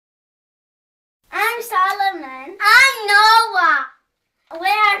Salomon. I'm Noah. We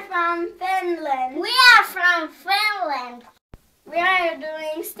are from Finland. We are from Finland. We are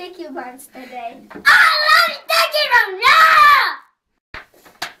doing sticky buns today. I love sticky buns!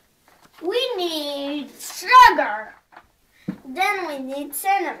 We need sugar. Then we need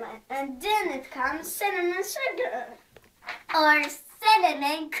cinnamon. And then it comes cinnamon sugar. Or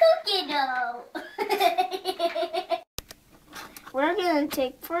cinnamon cookie dough. We're going to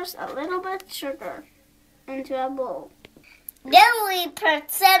take first a little bit of sugar into a bowl. Then we put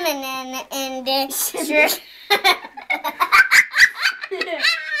cinnamon in the sugar.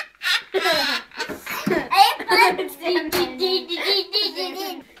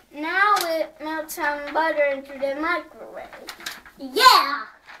 Now we melt some butter into the microwave. Yeah!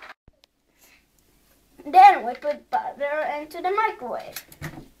 Then we put butter into the microwave.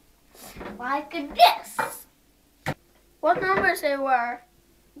 Like this. What numbers they were?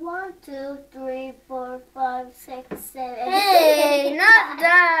 1, 2, 3, 4, 5, 6, 7. Hey, not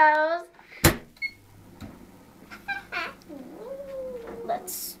those.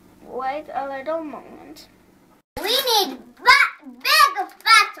 Let's wait a little moment. We need big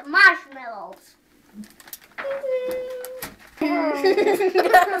fat marshmallows.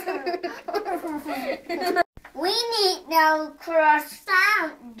 We need no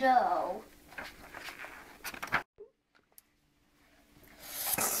croissant dough.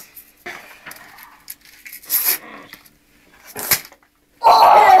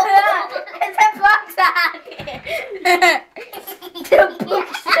 It's a box out here. The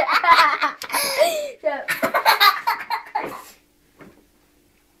box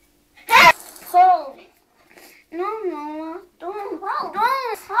Hold. No, Noah, don't. Hold.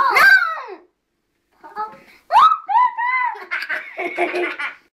 Don't. Hold. No.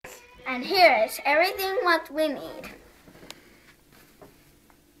 And here is everything what we need.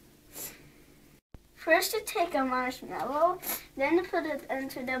 First you take a marshmallow, then you put it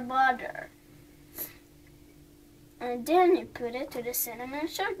into the butter. And then you put it to the cinnamon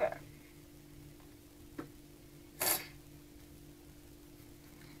sugar.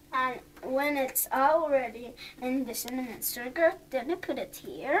 And when it's already in the cinnamon sugar, then you put it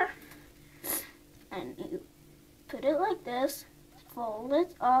here. And you put it like this, fold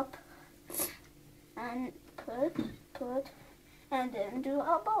it up, and put, and then do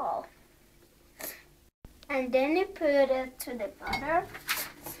a ball. And then you put it to the butter.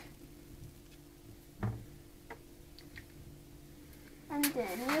 And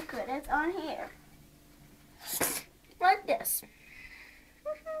then you put it on here. Like this.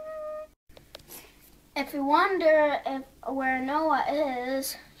 If you wonder where Noah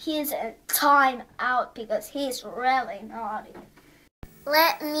is, he's in time out because he's really naughty.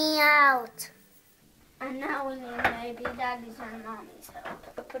 Let me out. And now we need maybe Daddy's and Mommy's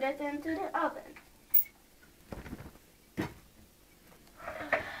help. Put it into the oven.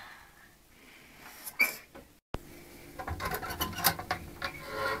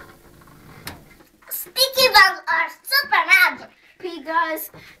 Sticky buns are super magic.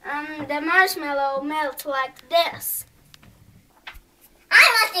 Because the marshmallow melts like this. I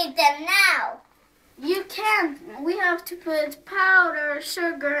must eat them now. You can't. We have to put powder,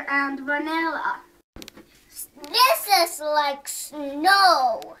 sugar, and vanilla. This is like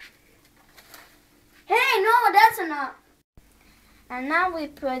snow. Hey, no, that's enough. And now we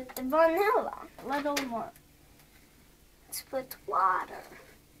put the vanilla, a little more. Let's put water.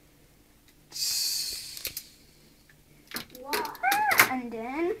 And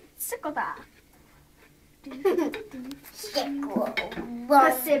then sikoda.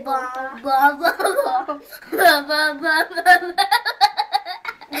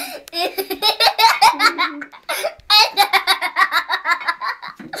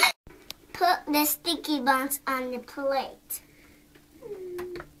 Put the sticky buns on the plate.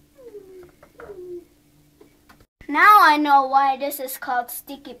 Now I know why this is called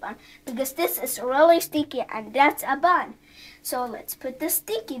sticky bun, because this is really sticky and that's a bun. So let's put the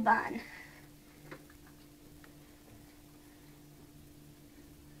sticky bun.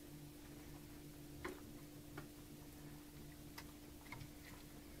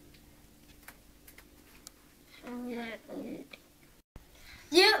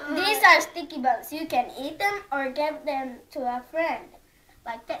 These are sticky buns. You can eat them or give them to a friend,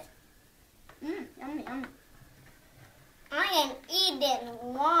 like this. Yummy, yummy. I am eating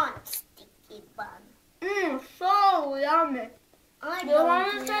one sticky bun. So yummy. I Do you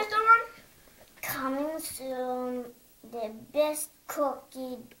want to taste the one? Coming soon, the best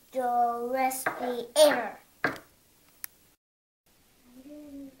cookie dough recipe ever.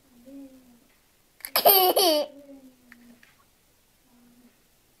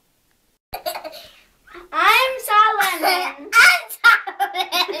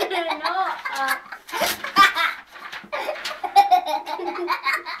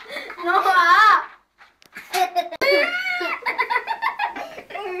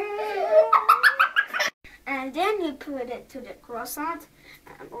 And then you put it to the croissant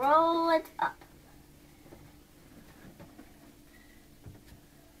and roll it up.